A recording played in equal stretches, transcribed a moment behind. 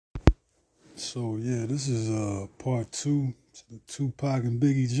So yeah, this is part two to the Tupac and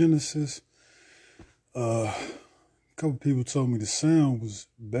Biggie Genesis. A couple people told me the sound was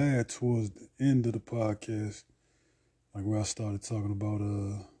bad towards the end of the podcast, like where I started talking about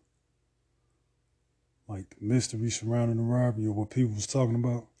like the mystery surrounding the robbery or what people was talking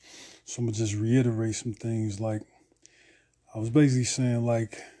about. So I'm gonna just reiterate some things. Like I was basically saying,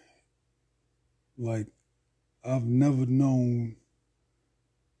 like I've never known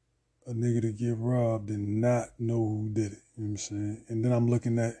a nigga to get robbed and not know who did it. You know what I'm saying? And then I'm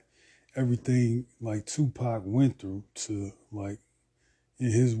looking at everything like Tupac went through to like in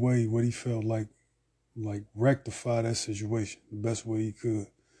his way what he felt like rectify that situation the best way he could.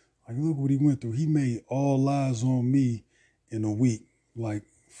 Like look what he went through. He made All Eyes on Me in a week. Like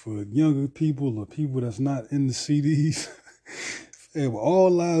for younger people or people that's not in the CDs,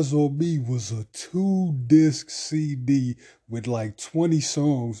 All Eyes on Me was a 2-disc CD with like 20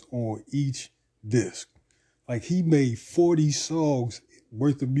 songs on each disc. Like he made 40 songs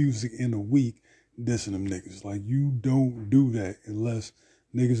worth of music in a week dissing them niggas. Like you don't do that unless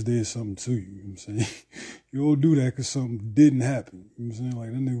niggas did something to you. You know what I'm saying? You don't do that because something didn't happen. You know what I'm saying?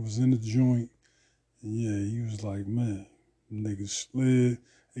 Like that nigga was in the joint and yeah, he was like, man, niggas slid.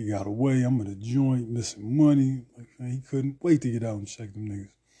 He got away. I'm in the joint missing money. Like man, he couldn't wait to get out and check them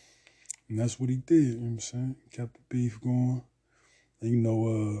niggas. And that's what he did. You know what I'm saying? Kept the beef going. And you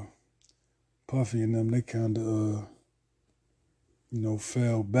know, Puffy and them, they kind of,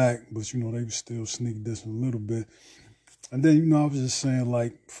 fell back, but, they was still sneak dissing a little bit. And then, I was just saying,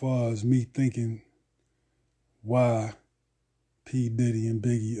 like, as far as me thinking why P. Diddy and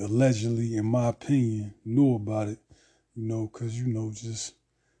Biggie allegedly, in my opinion, knew about it, because, just,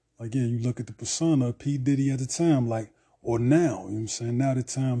 like, yeah, you look at the persona of P. Diddy at the time, like, or now, you know what I'm saying? Now the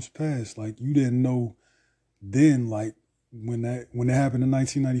time's passed. Like, you didn't know then, like, when it happened in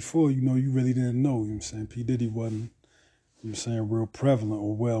 1994, you really didn't know, you know what I'm saying? P. Diddy wasn't, you know what I'm saying, real prevalent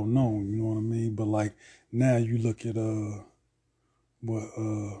or well known, you know what I mean? But like now you look at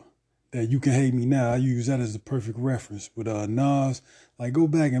that You Can Hate Me Now, I use that as the perfect reference. With Nas, like go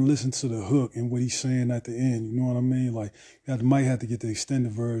back and listen to the hook and what he's saying at the end, you know what I mean? Like might have to get the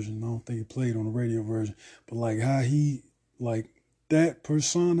extended version. I don't think it played on the radio version. But like how he like that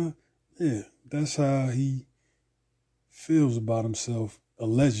persona, yeah, that's how he feels about himself,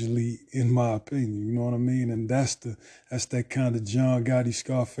 allegedly, in my opinion. You know what I mean? And that's that kind of John Gotti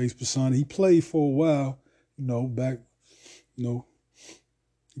Scarface persona. He played for a while, back, he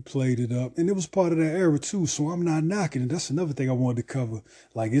played it up. And it was part of that era too, so I'm not knocking it. That's another thing I wanted to cover.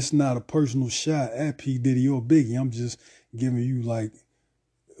 Like, it's not a personal shot at P. Diddy or Biggie. I'm just giving you, like,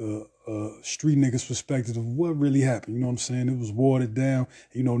 street niggas perspective of what really happened. You know what I'm saying? It was watered down.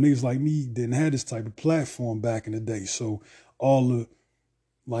 Niggas like me didn't have this type of platform back in the day. So all the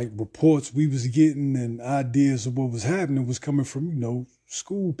like reports we was getting and ideas of what was happening was coming from,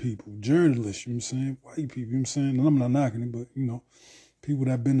 school people, journalists, you know what I'm saying? White people, you know what I'm saying? And I'm not knocking it, but people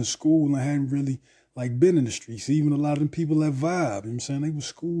that been to school and hadn't really like been in the streets. Even a lot of them people that Vibe, you know what I'm saying? They were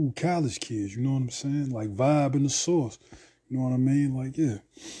school, college kids, you know what I'm saying? Like Vibe in the Source. You know what I mean? Like, yeah.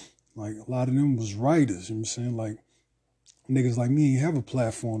 Like, a lot of them was writers, you know what I'm saying? Like, niggas like me ain't have a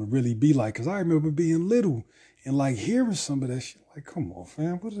platform to really be like, because I remember being little and, like, hearing some of that shit. Like, come on,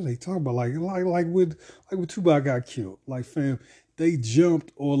 fam, what are they talking about? Like when Tupac got killed. Like, fam, they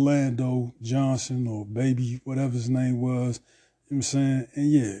jumped Orlando Johnson or Baby, whatever his name was, you know what I'm saying? And,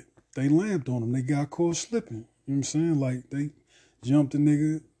 yeah, they lamped on him. They got caught slipping, you know what I'm saying? Like, they jumped the nigga,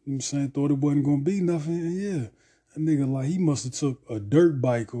 you know what I'm saying, thought it wasn't going to be nothing, and, yeah. That nigga, like, he must have took a dirt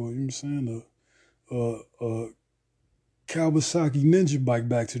bike or, you know what I'm saying, a Kawasaki Ninja bike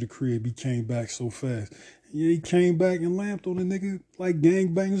back to the crib. He came back so fast. Yeah, he came back and lamped on the nigga like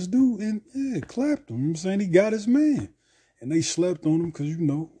gangbangers do and, yeah, clapped him. You know what I'm saying? He got his man. And they slept on him because,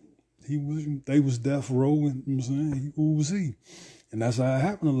 they was death row and, you know what I'm saying, who was he? And that's how it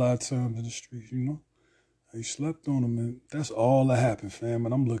happened a lot of times in the streets, They slept on him, and that's all that happened, fam.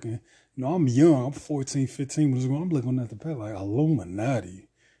 And I'm looking, I'm young. I'm 14, 15 when this going. I'm looking at the pad like Illuminati.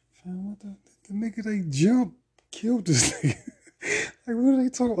 Fam, what the nigga they jumped, killed this nigga. Like, what are they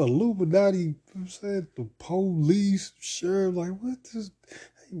talking about? Illuminati, you know what I'm saying? The police, sheriff, like, what does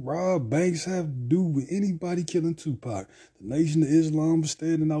rob banks have to do with anybody killing Tupac? The Nation of Islam was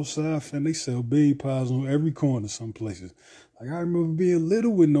standing outside, fam. They sell bean pies on every corner some places. Like, I remember being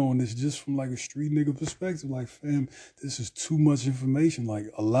little and knowing this just from, like, a street nigga perspective. Like, fam, this is too much information. Like,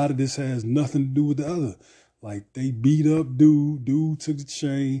 a lot of this has nothing to do with the other. Like, they beat up dude took the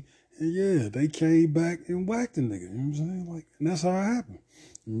chain, and yeah, they came back and whacked the nigga. You know what I'm saying? Like, and that's how it happened.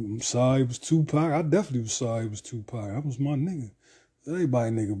 I'm sorry it was Tupac. I definitely was sorry it was Tupac. That was my nigga.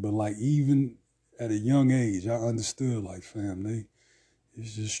 everybody nigga, but like even at a young age, I understood like fam,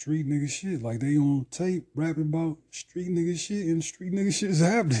 it's just street nigga shit. Like they on tape rapping about street nigga shit and street nigga shit is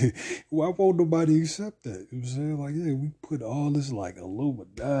happening. Why won't nobody accept that? You know what I'm saying? Like, yeah, we put all this like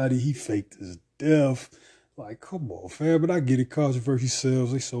Illuminati, he faked his death. Like, come on, fam. But I get it, controversy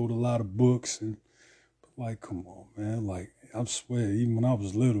sells. They sold a lot of books and like, come on, man. Like, I swear, even when I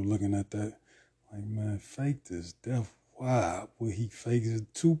was little looking at that, like, man, faked his death. Why would he fake his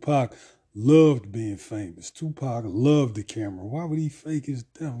Tupac loved being famous. Tupac loved the camera. Why would he fake his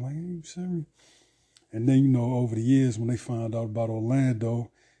death? Like, are you serious? And then, over the years when they found out about Orlando,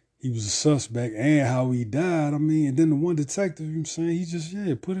 he was a suspect and how he died. I mean, and then the one detective, you know what I'm saying, he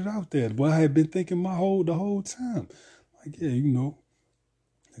just, put it out there. Well, I had been thinking the whole time. Like,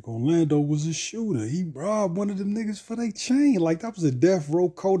 like Orlando was a shooter. He robbed one of them niggas for their chain. Like that was a death row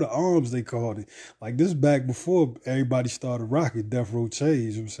coat of arms, they called it. Like this back before everybody started rocking death row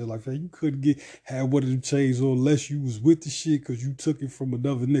chains. You know what I'm saying? Like, you couldn't have one of them chains on unless you was with the shit because you took it from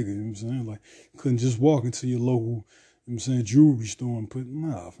another nigga. You know what I'm saying? Like you couldn't just walk into your local, you know what I'm saying, jewelry store and put,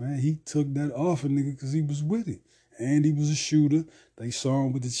 nah, man, he took that off a nigga because he was with it. And he was a shooter. They saw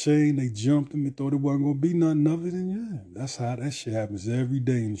him with the chain. They jumped him and thought it wasn't going to be nothing of it. And that's how that shit happens every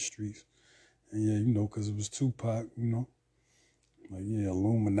day in the streets. And because it was Tupac, like,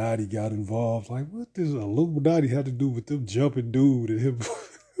 Illuminati got involved. Like, what does Illuminati have to do with them jumping dude and him?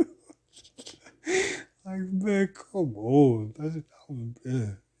 Like, man, come on.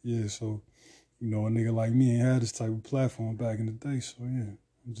 So, a nigga like me ain't had this type of platform back in the day. So, I'm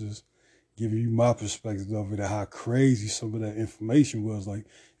just giving you my perspective of it and how crazy some of that information was. Like,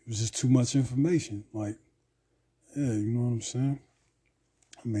 it was just too much information. Like, you know what I'm saying?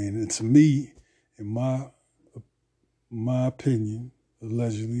 I mean, and to me, in my opinion,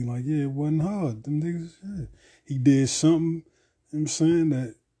 allegedly, like, it wasn't hard. Them niggas, he did something, you know what I'm saying,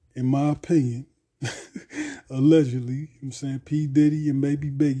 that, in my opinion, allegedly, you know what I'm saying, P. Diddy and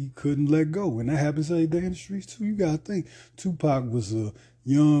maybe Biggie couldn't let go. And that happens every day in the streets, too. You got to think, Tupac was a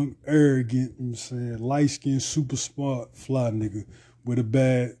young, arrogant, you know what I'm saying, light-skinned, super smart, fly nigga with a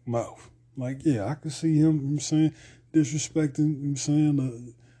bad mouth. Like, I could see him, you know what I'm saying, disrespecting, you know what I'm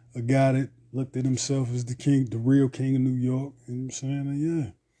saying, a guy that looked at himself as the king, the real king of New York, you know what I'm saying,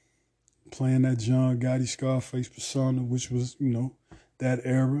 and playing that John Gotti Scarface persona, which was, that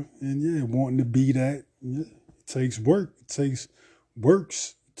era, and wanting to be that. It takes work. It takes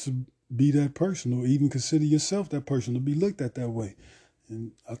works to be that person, or even consider yourself that person, to be looked at that way.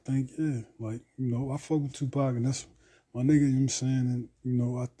 And I think, like, I fuck with Tupac, and that's my nigga, you know what I'm saying,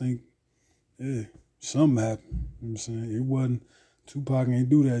 and, I think, something happened, you know what I'm saying. It wasn't, Tupac ain't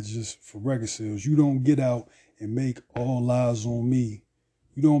do that just for record sales. You don't get out and make All Eyes on Me.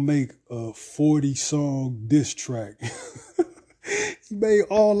 You don't make a 40-song diss track. He made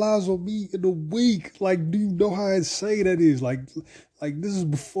All Eyes on Me in a week. Like, do you know how insane that is? Like this is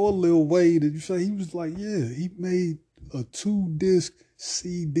before Lil Wayne. Did you say he was like, he made a 2-disc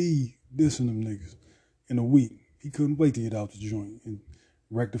CD dissing them niggas in a week. He couldn't wait to get out the joint and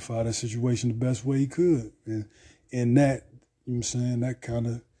rectify that situation the best way he could. And that, you know what I'm saying, that kind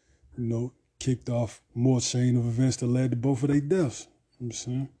of, kicked off more chain of events that led to both of their deaths. You know what I'm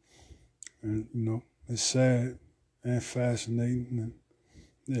saying? And, it's sad and fascinating. And,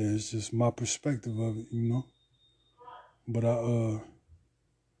 it's just my perspective of it, But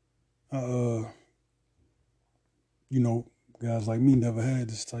guys like me never had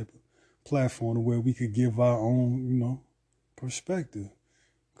this type of platform where we could give our own, perspective.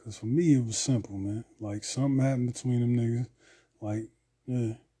 Because for me, it was simple, man. Like, something happened between them niggas. Like,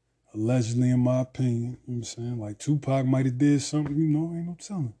 allegedly, in my opinion, you know what I'm saying? Like, Tupac might have did something, ain't no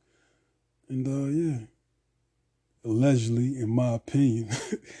telling. And, allegedly, in my opinion,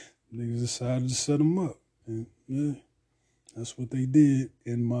 niggas decided to set him up. And, that's what they did,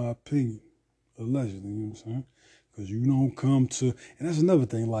 in my opinion. Allegedly, you know what I'm saying? Because you don't come to, and that's another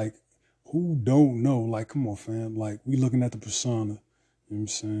thing, like, who don't know? Like, come on, fam. Like, we looking at the persona, you know what I'm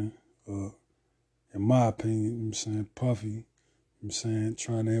saying? In my opinion, you know what I'm saying, Puffy, you know what I'm saying,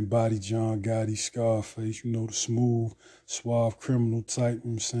 trying to embody John Gotti, Scarface, the smooth, suave criminal type, you know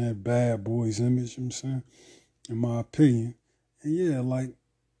what I'm saying, bad boys image, you know what I'm saying, in my opinion. And like,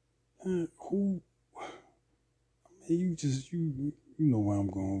 who, I mean, you know where I'm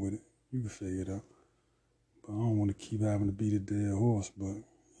going with it. You can figure it out. But I don't want to keep having to beat a dead horse, but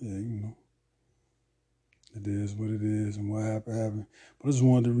it is what it is, and what happened. But I just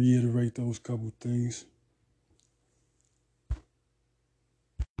wanted to reiterate those couple things.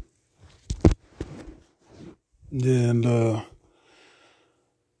 Yeah, and I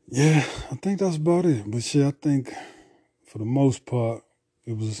think that's about it. But I think for the most part,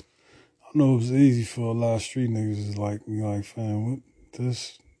 it was, I know it was easy for a lot of street niggas. It's like, you know, like, fam, what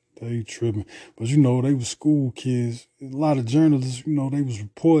this, they tripping. But, you know, they was school kids. A lot of journalists, you know, they was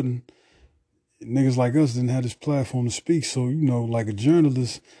reporting. Niggas like us didn't have this platform to speak. So, you know, like a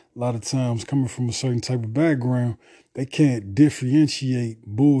journalist, a lot of times coming from a certain type of background, they can't differentiate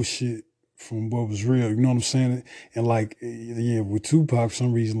bullshit from what was real. You know what I'm saying? And like, yeah, with Tupac, for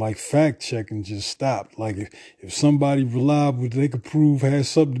some reason, like fact checking just stopped. Like if somebody reliable they could prove had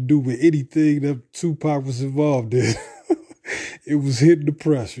something to do with anything that Tupac was involved in, it was hitting the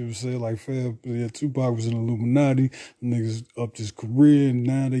press. You know what I'm saying? Like, fam, yeah, Tupac was in Illuminati. Niggas upped his career and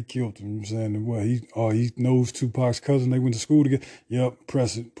now they killed him. You know what I'm saying? And what, he knows Tupac's cousin. They went to school together. Yep,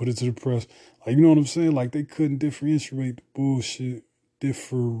 press it. Put it to the press. Like, you know what I'm saying? Like, they couldn't differentiate the bullshit.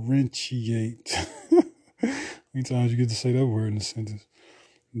 Differentiate. How many times you get to say that word in a sentence?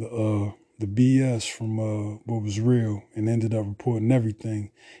 The BS from what was real and ended up reporting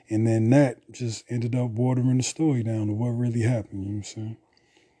everything. And then that just ended up watering the story down to what really happened, you know what I'm saying?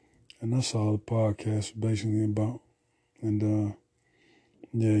 And that's all the podcast was basically about. And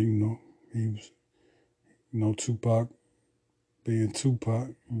yeah, you know, he was, you know, Tupac being Tupac, you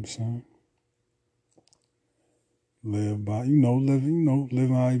know what I'm saying? Living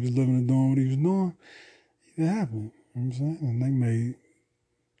how he was living and doing what he was doing. It happened, you know what I'm saying? And they made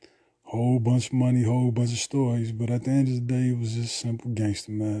whole bunch of money, whole bunch of stories, but at the end of the day, it was just simple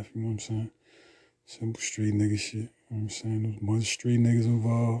gangster math, you know what I'm saying? Simple street nigga shit, you know what I'm saying? There was a bunch of street niggas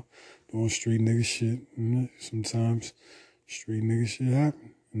involved doing street nigga shit, and sometimes street nigga shit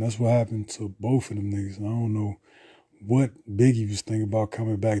happen. And that's what happened to both of them niggas. I don't know what Biggie was thinking about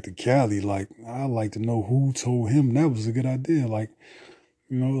coming back to Cali. Like, I'd like to know who told him that was a good idea. Like,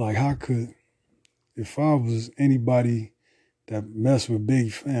 you know, like how could, if I was anybody that mess with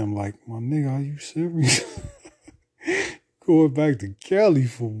Big Fam, like, my nigga, are you serious? Going back to Cali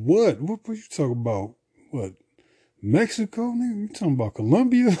for what? What you talking about? What? Mexico, nigga? You talking about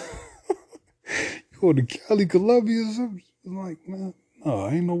Colombia? You going to Cali, Colombia or something? Like, man, no,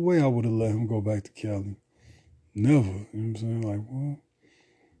 ain't no way I would have let him go back to Cali. Never. You know what I'm saying? Like, well,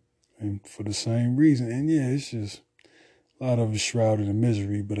 and for the same reason. And yeah, it's just a lot of it shrouded in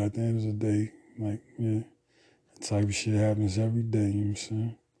misery, but at the end of the day, like, yeah, that type of shit happens every day, you know what I'm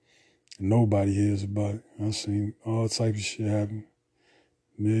saying? And nobody hears about it. I've seen all types of shit happen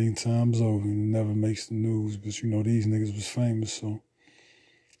a million times over and it never makes the news. But you know, these niggas was famous, so.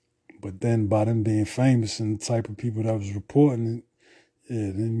 But then by them being famous and the type of people that was reporting it,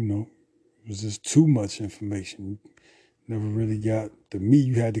 yeah, then, you know, it was just too much information. Never really got, to me,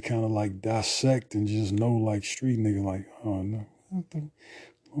 you had to kind of like dissect and just know like street nigga, like, oh no, what the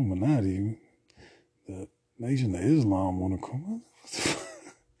Illuminati, the Nation of Islam want to come.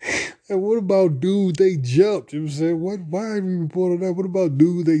 And what about dude they jumped? You know what I'm saying? Why are we reporting that? What about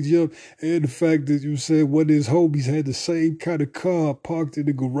dude they jumped? And the fact that you said one of his homies had the same kind of car parked in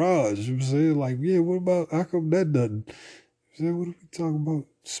the garage. You know what I'm saying? Like, yeah, what about, how come that doesn't? You know what are we talking about?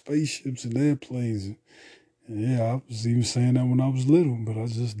 Spaceships and airplanes. And yeah, I was even saying that when I was little, but I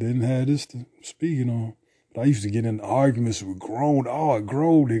just didn't have this to speak on. But I used to get in arguments with grown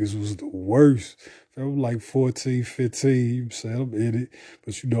niggas was the worst. I was like 14, 15, you say I'm in it.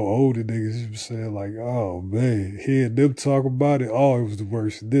 But you know, older niggas, you saying like, oh man, hearing them talk about it, oh, it was the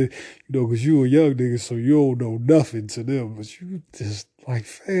worst. And then, you know, cause you a young nigga, so you don't know nothing to them. But you just like,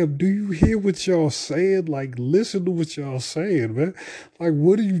 fam, do you hear what y'all saying? Like, listen to what y'all saying, man. Like,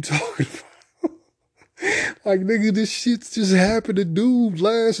 what are you talking about? Like, nigga, this shit just happened to dude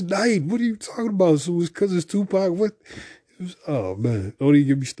last night. What are you talking about? So it's because it's Tupac? What? Oh, man. Don't even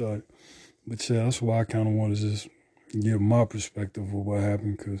get me started. But yeah, that's why I kind of want to just give my perspective of what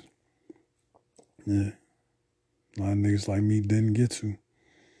happened. Because, yeah, a lot of niggas like me didn't get to.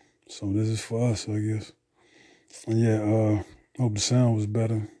 So this is for us, I guess. And yeah, hope the sound was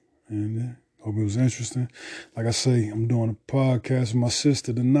better. And yeah, hope it was interesting. Like I say, I'm doing a podcast with my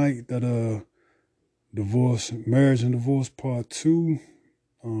sister tonight that, Marriage and Divorce Part 2.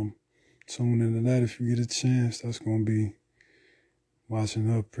 Tune into that if you get a chance. That's going to be watching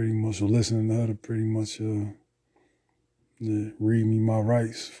her pretty much, or listening to her to pretty much read me my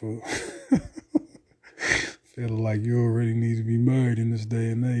rights for feeling like you already need to be married in this day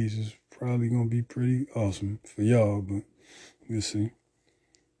and age. Is probably going to be pretty awesome for y'all, but we'll see.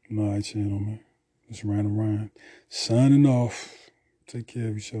 All right, channel, man. Just Random Ryan. Signing off. Take care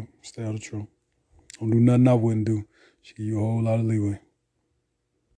of yourself. Stay out of trouble. Don't do nothing I wouldn't do. She give you a whole lot of leeway.